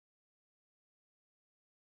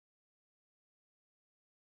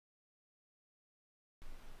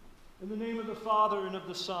In the name of the Father, and of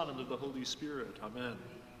the Son, and of the Holy Spirit. Amen.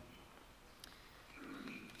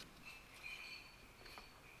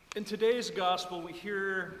 In today's gospel, we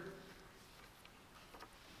hear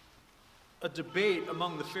a debate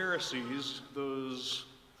among the Pharisees, those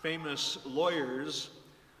famous lawyers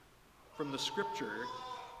from the Scripture,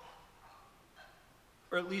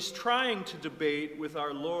 or at least trying to debate with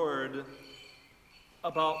our Lord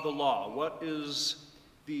about the law. What is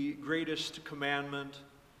the greatest commandment?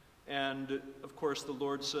 And, of course, the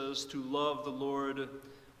Lord says to love the Lord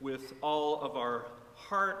with all of our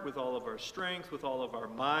heart, with all of our strength, with all of our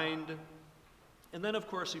mind. And then, of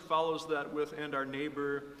course, he follows that with, and our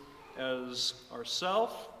neighbor as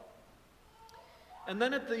ourself. And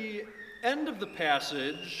then at the end of the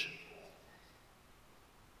passage,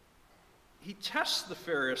 he tests the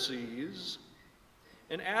Pharisees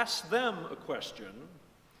and asks them a question.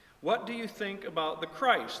 What do you think about the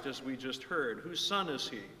Christ, as we just heard? Whose son is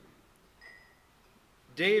he?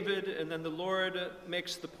 David, and then the Lord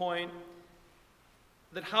makes the point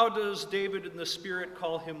that how does David in the Spirit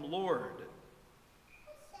call him Lord?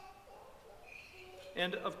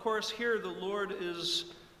 And of course here the Lord is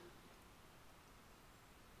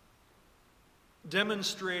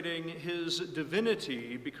demonstrating his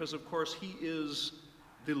divinity because of course he is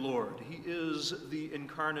the Lord. He is the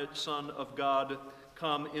incarnate Son of God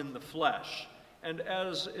come in the flesh. And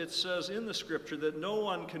as it says in the Scripture that no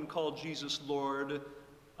one can call Jesus Lord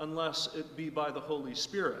unless it be by the Holy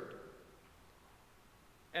Spirit.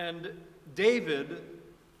 And David,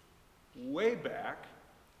 way back,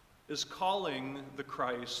 is calling the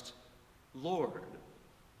Christ Lord.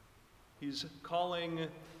 He's calling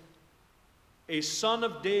a son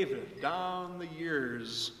of David down the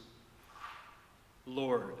years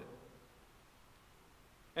Lord.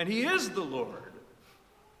 And he is the Lord.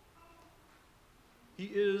 He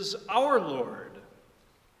is our Lord.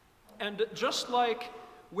 And just like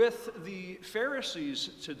with the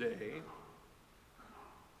Pharisees today,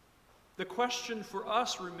 the question for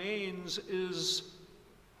us remains is,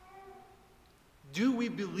 do we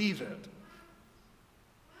believe it?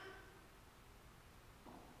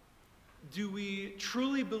 Do we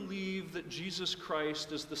truly believe that Jesus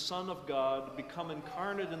Christ is the Son of God, become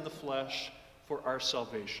incarnate in the flesh for our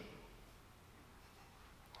salvation?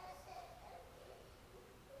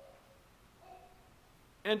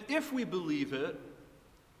 And if we believe it,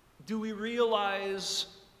 do we realize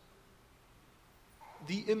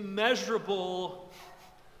the immeasurable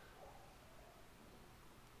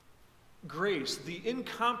grace, the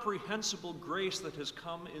incomprehensible grace that has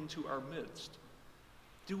come into our midst?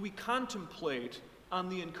 Do we contemplate on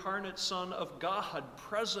the incarnate Son of God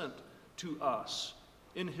present to us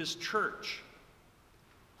in his church?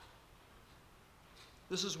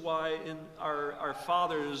 This is why our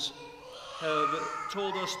fathers have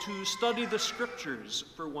told us to study the Scriptures,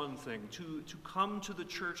 for one thing, to come to the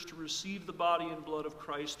church to receive the body and blood of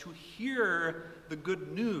Christ, to hear the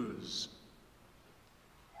good news,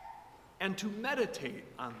 and to meditate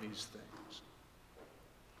on these things.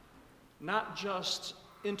 Not just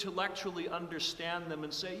intellectually understand them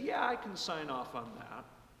and say, yeah, I can sign off on that.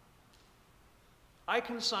 I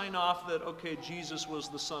can sign off that, okay, Jesus was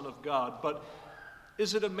the Son of God, but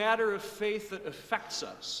is it a matter of faith that affects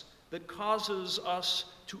us, that causes us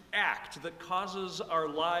to act, that causes our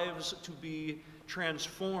lives to be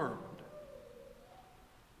transformed?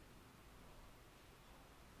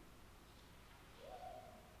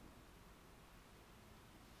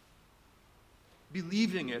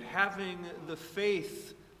 Believing it, having the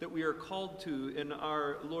faith that we are called to in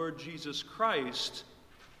our Lord Jesus Christ.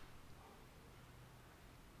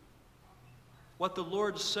 What the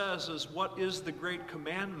Lord says is, what is the great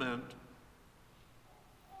commandment?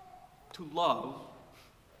 To love.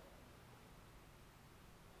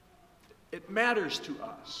 It matters to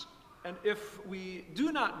us. And if we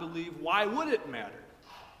do not believe, why would it matter?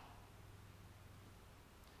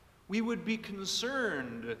 We would be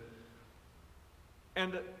concerned.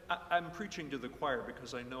 And I'm preaching to the choir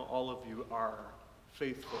because I know all of you are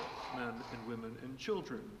faithful men and women and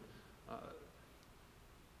children.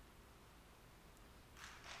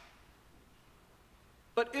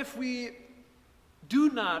 But if we do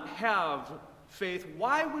not have faith,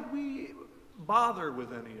 why would we bother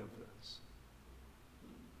with any of this?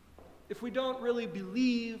 If we don't really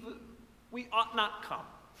believe, we ought not come.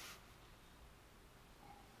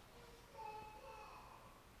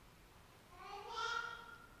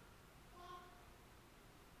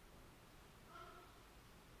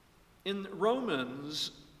 In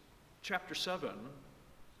Romans chapter 7,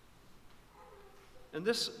 and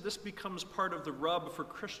this becomes part of the rub for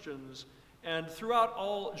Christians And throughout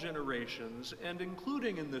all generations, and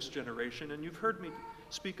including in this generation, and you've heard me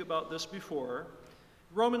speak about this before,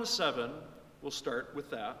 Romans 7, we'll start with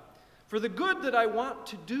that. For the good that I want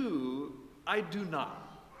to do, I do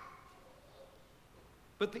not.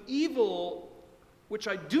 But the evil which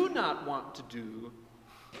I do not want to do,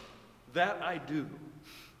 that I do.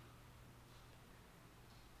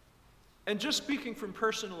 And just speaking from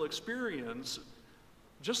personal experience,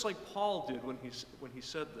 just like Paul did when he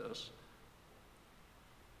said this,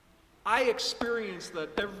 I experience that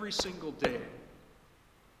every single day.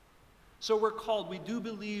 So we're called, we do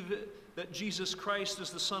believe that Jesus Christ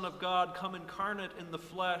is the Son of God, come incarnate in the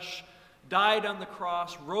flesh, died on the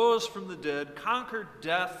cross, rose from the dead, conquered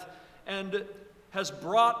death, and has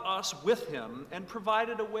brought us with him and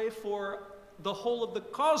provided a way for the whole of the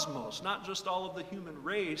cosmos, not just all of the human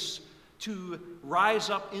race, to rise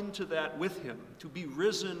up into that with him, to be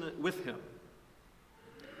risen with him.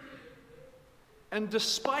 And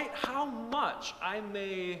despite how much I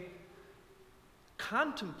may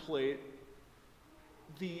contemplate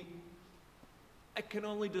I can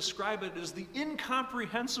only describe it as the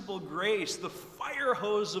incomprehensible grace, the fire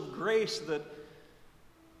hose of grace that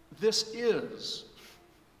this is.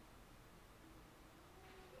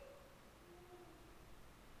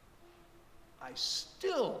 I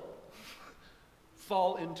still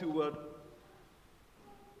fall into what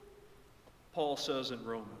Paul says in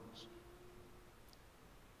Romans.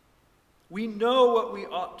 We know what we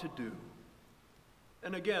ought to do.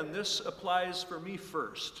 And again, this applies for me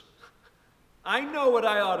first. I know what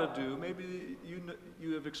I ought to do. Maybe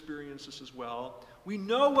you have experienced this as well. We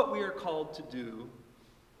know what we are called to do,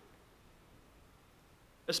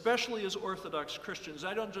 especially as Orthodox Christians.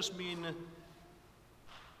 I don't just mean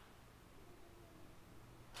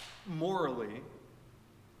morally,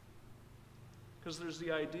 because there's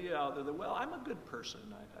the idea out there that, well, I'm a good person.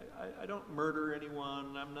 I don't murder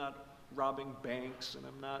anyone. I'm not robbing banks, and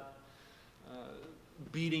I'm not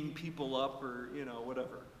beating people up or,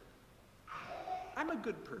 whatever. I'm a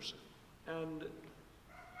good person. And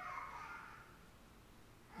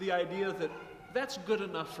the idea that that's good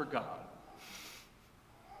enough for God.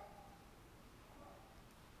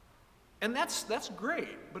 And that's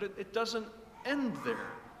great, but it doesn't end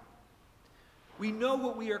there. We know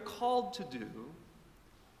what we are called to do,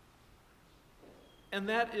 and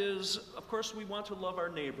that is, of course, we want to love our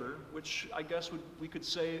neighbor, which I guess we could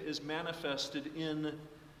say is manifested in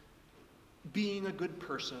being a good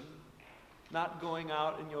person, not going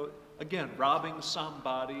out and, again, robbing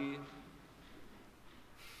somebody,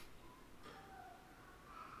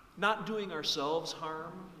 not doing ourselves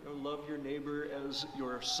harm. Love your neighbor as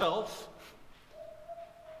yourself.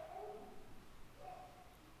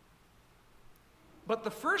 But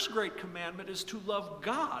the first great commandment is to love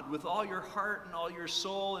God with all your heart and all your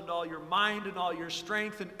soul and all your mind and all your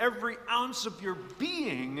strength and every ounce of your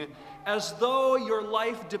being, as though your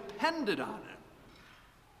life depended on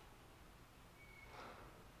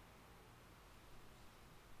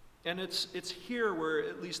it. And it's here where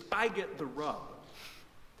at least I get the rub.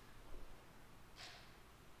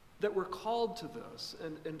 That we're called to this.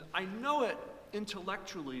 And I know it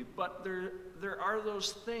intellectually, but there are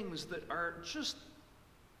those things that are just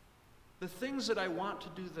the things that I want to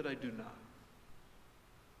do that I do not.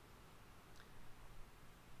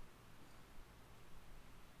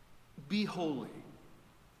 Be holy.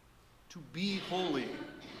 To be holy.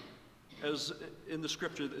 As in the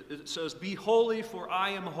scripture, it says, be holy for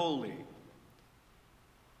I am holy.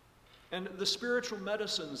 And the spiritual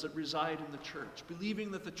medicines that reside in the church,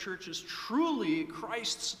 believing that the church is truly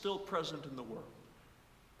Christ still present in the world,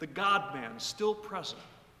 the God-man still present,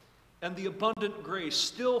 and the abundant grace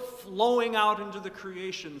still flowing out into the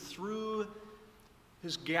creation through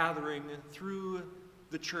his gathering, through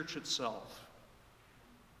the church itself.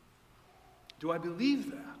 Do I believe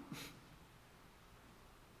that?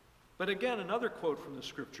 But again, another quote from the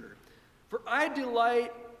scripture, for I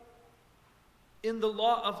delight in the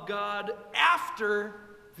law of God after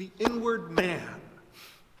the inward man.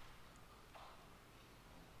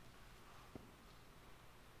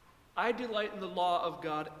 I delight in the law of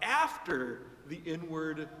God after the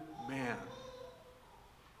inward man.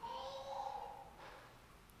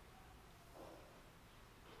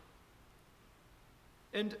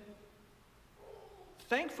 And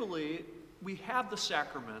thankfully, we have the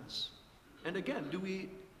sacraments. And again, do we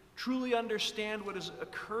truly understand what is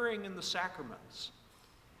occurring in the sacraments?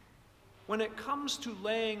 When it comes to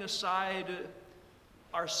laying aside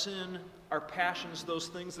our sin, our passions, those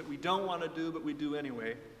things that we don't want to do but we do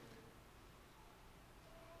anyway,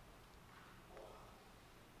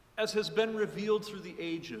 as has been revealed through the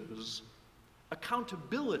ages,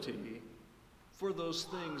 accountability for those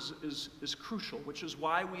things is crucial, which is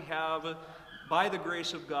why we have, by the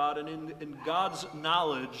grace of God and in God's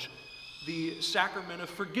knowledge, the sacrament of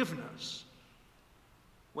forgiveness.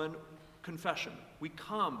 When confession, we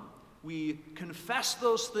come, we confess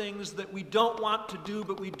those things that we don't want to do,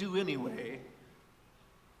 but we do anyway.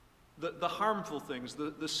 The harmful things,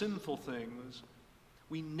 the sinful things.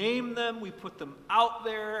 We name them, we put them out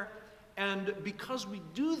there, and because we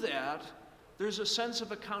do that, there's a sense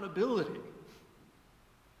of accountability.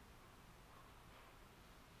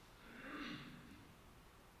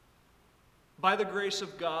 By the grace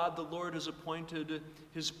of God, the Lord has appointed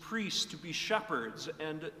his priests to be shepherds,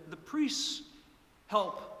 and the priests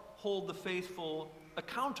help hold the faithful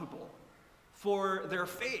accountable for their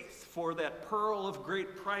faith, for that pearl of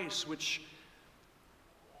great price which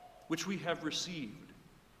we have received.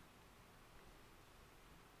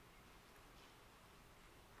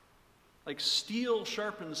 Like steel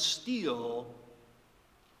sharpens steel,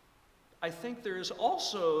 I think there is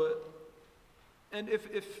also, and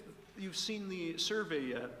if you've seen the survey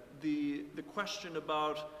yet, the question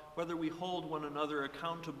about whether we hold one another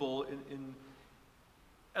accountable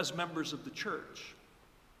as members of the church.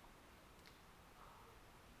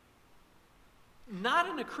 Not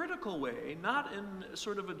in a critical way, not in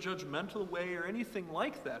sort of a judgmental way or anything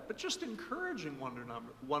like that, but just encouraging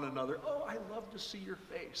one another. Oh, I love to see your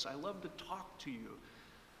face. I love to talk to you.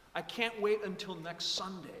 I can't wait until next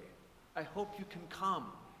Sunday. I hope you can come.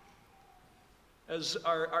 As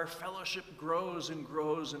our fellowship grows and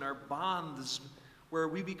grows and our bonds, where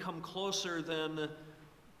we become closer than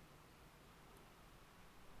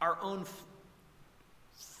our own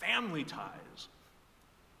family ties.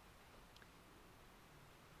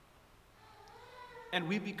 And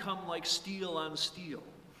we become like steel on steel.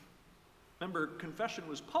 Remember, confession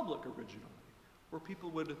was public originally, where people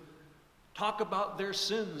would talk about their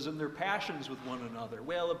sins and their passions with one another.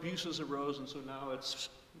 Well, abuses arose, and so now it's,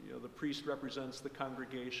 the priest represents the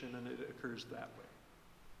congregation, and it occurs that way.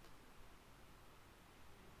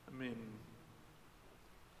 I mean,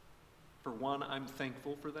 for one, I'm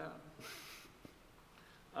thankful for that.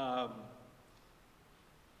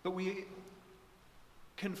 But we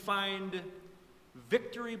can find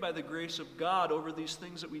victory by the grace of God over these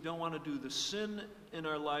things that we don't want to do, the sin in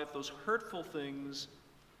our life, those hurtful things,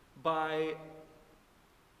 by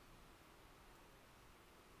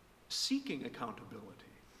seeking accountability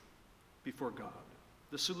before God.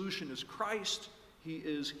 The solution is Christ. He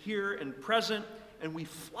is here and present, and we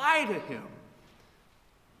fly to him.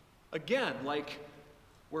 Again, like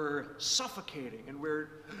we're suffocating and we're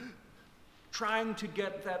trying to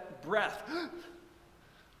get that breath.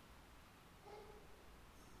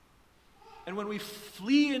 And when we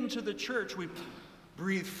flee into the church, we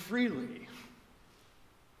breathe freely.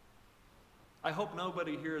 I hope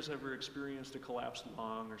nobody here has ever experienced a collapsed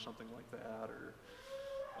lung or something like that, or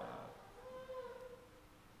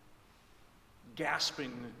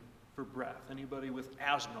gasping for breath. Anybody with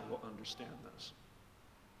asthma will understand this.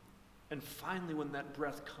 And finally, when that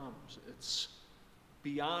breath comes, it's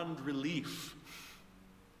beyond relief.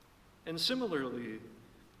 And similarly,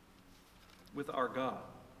 with our God.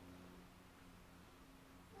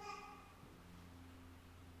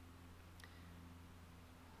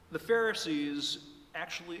 The Pharisees,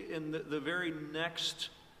 actually, in the very next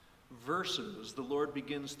verses, the Lord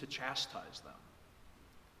begins to chastise them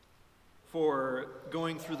for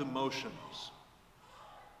going through the motions.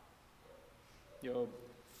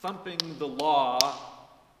 Thumping the law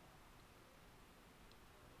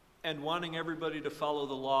and wanting everybody to follow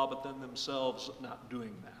the law, but then themselves not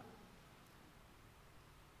doing that.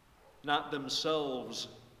 Not themselves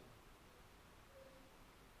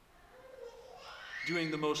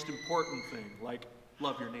doing the most important thing, like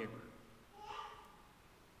love your neighbor.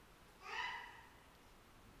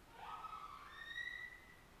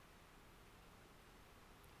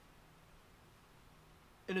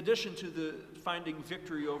 In addition to the finding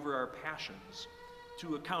victory over our passions,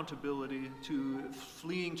 to accountability, to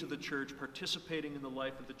fleeing to the church, participating in the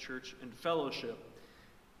life of the church and fellowship,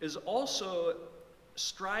 is also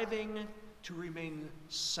striving to remain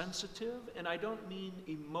sensitive, and I don't mean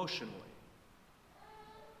emotionally.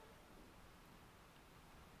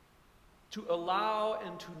 To allow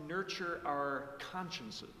and to nurture our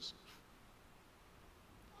consciences.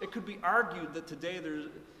 It could be argued that today there's,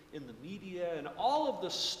 in the media and all of the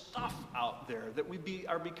stuff out there, that we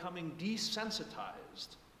are becoming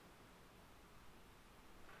desensitized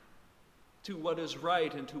to what is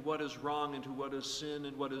right and to what is wrong and to what is sin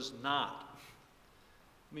and what is not.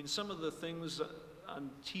 I mean, some of the things on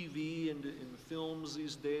TV and in films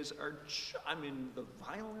these days are, the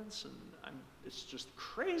violence, and it's just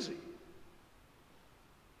crazy.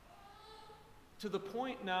 to the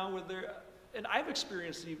point now where and I've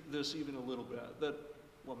experienced this even a little bit, that,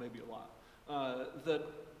 well, maybe a lot, that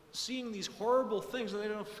seeing these horrible things, and they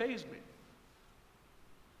don't faze me.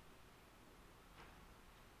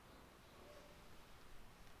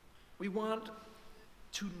 We want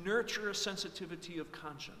to nurture a sensitivity of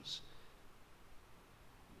conscience.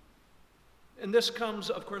 And this comes,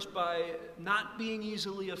 of course, by not being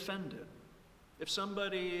easily offended. If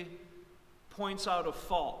somebody points out a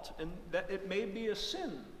fault, and that it may be a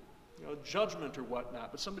sin, judgment or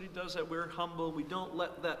whatnot, but somebody does that, we're humble, we don't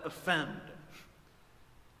let that offend.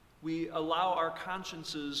 We allow our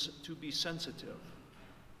consciences to be sensitive.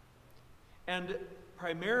 And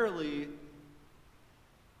primarily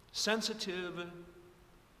sensitive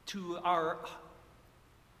to our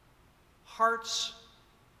heart's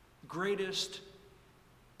greatest,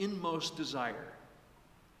 inmost desire.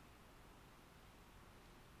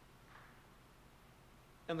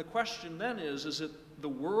 And the question then is it the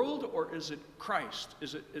world or is it Christ?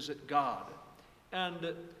 Is it God?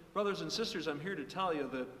 And brothers and sisters, I'm here to tell you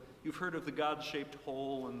that you've heard of the God-shaped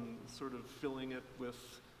hole and sort of filling it with,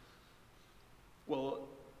 well,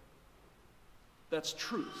 that's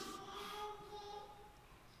truth.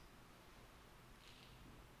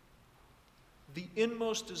 The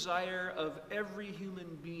inmost desire of every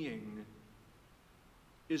human being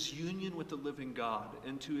is union with the living God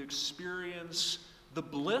and to experience the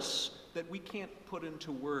bliss that we can't put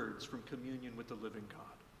into words from communion with the living God.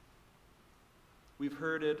 We've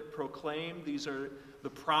heard it proclaimed. These are the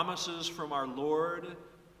promises from our Lord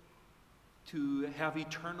to have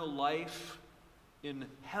eternal life in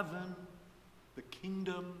heaven, the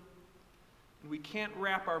kingdom. And we can't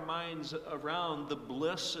wrap our minds around the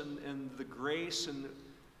bliss and the grace and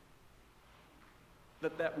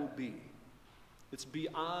that will be. It's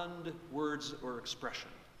beyond words or expression.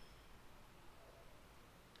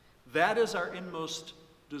 That is our inmost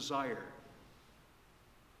desire.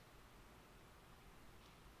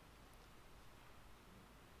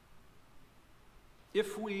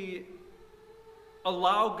 If we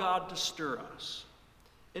allow God to stir us,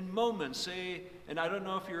 in moments, say, and I don't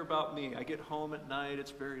know if you're about me, I get home at night,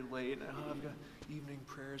 it's very late, and I've got evening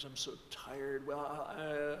prayers, I'm so tired. Well,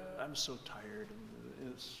 I'm so tired.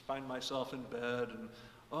 And find myself in bed, and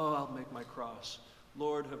I'll make my cross.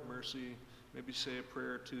 Lord, have mercy. Maybe say a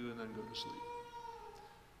prayer or two, and then go to sleep.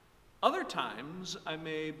 Other times, I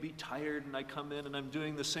may be tired, and I come in, and I'm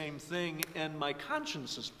doing the same thing, and my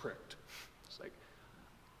conscience is pricked. It's like,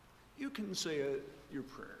 you can say your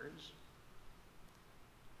prayers.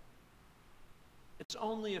 It's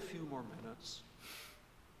only a few more minutes.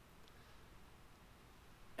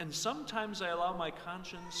 And sometimes I allow my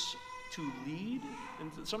conscience to lead.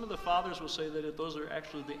 And some of the fathers will say that those are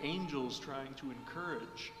actually the angels trying to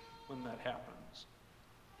encourage when that happens.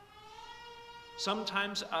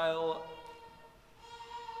 Sometimes I'll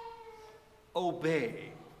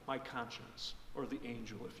obey my conscience, or the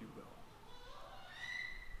angel, if you will.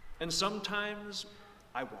 And sometimes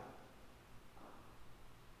I won't.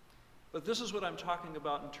 But this is what I'm talking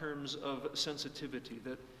about in terms of sensitivity,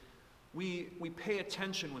 that we pay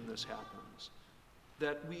attention when this happens,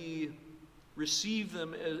 that we receive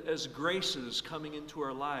them as graces coming into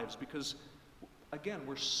our lives, because, again,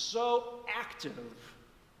 we're so active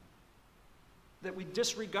that we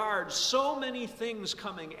disregard so many things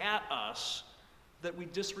coming at us that we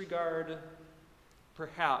disregard,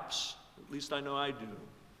 perhaps, at least I know I do,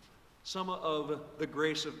 some of the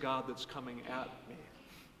grace of God that's coming at me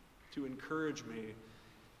to encourage me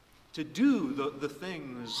to do the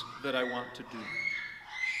things that I want to do,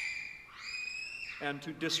 and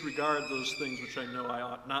to disregard those things which I know I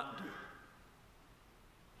ought not do.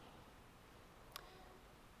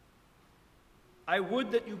 I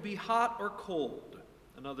would that you be hot or cold.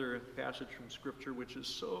 Another passage from Scripture which is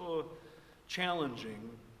so challenging.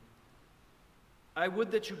 I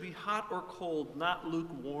would that you be hot or cold, not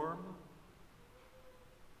lukewarm.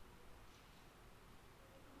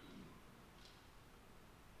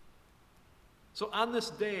 So on this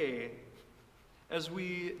day, as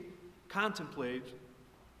we contemplate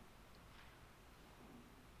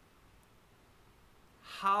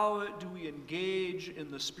how do we engage in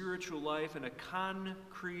the spiritual life in a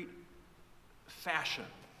concrete fashion,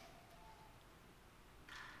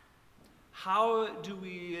 how do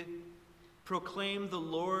we proclaim the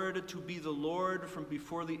Lord to be the Lord from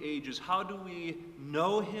before the ages? How do we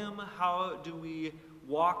know Him? How do we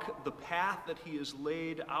walk the path that He has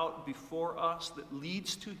laid out before us that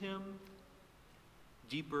leads to Him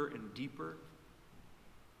deeper and deeper?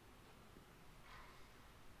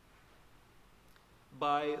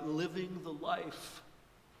 By living the life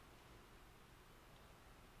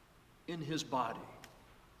in his body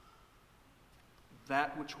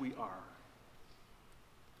that which we are.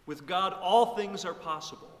 With God, all things are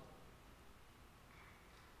possible.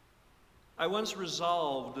 I once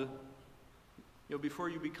resolved, before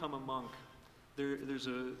you become a monk, there's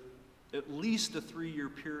at least a 3-year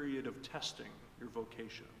period of testing your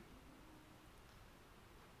vocation.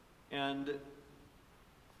 And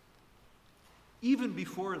even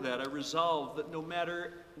before that, I resolved that no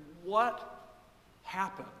matter what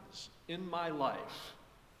happens in my life,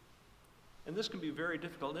 and this can be very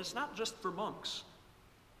difficult, and it's not just for monks,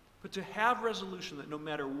 but to have resolution that no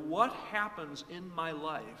matter what happens in my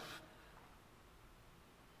life,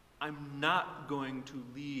 I'm not going to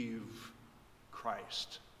leave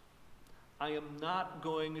Christ. I'm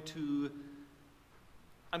going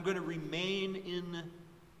to remain in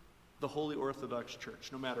the Holy Orthodox Church,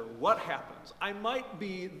 no matter what happens. I might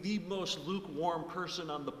be the most lukewarm person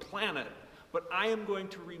on the planet, but I am going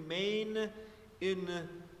to remain in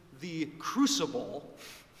the crucible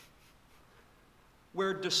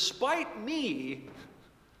where, despite me,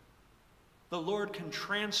 the Lord can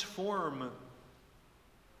transform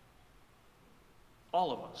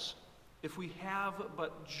all of us if we have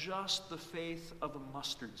but just the faith of a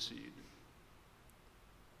mustard seed.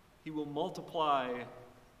 He will multiply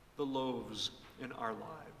the loaves in our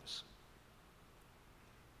lives.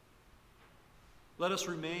 Let us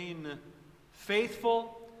remain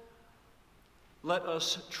faithful. Let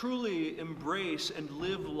us truly embrace and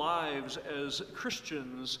live lives as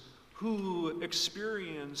Christians who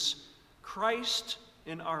experience Christ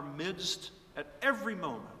in our midst at every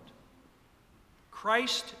moment.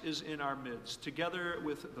 Christ is in our midst, together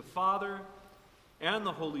with the Father and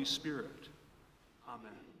the Holy Spirit.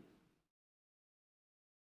 Amen.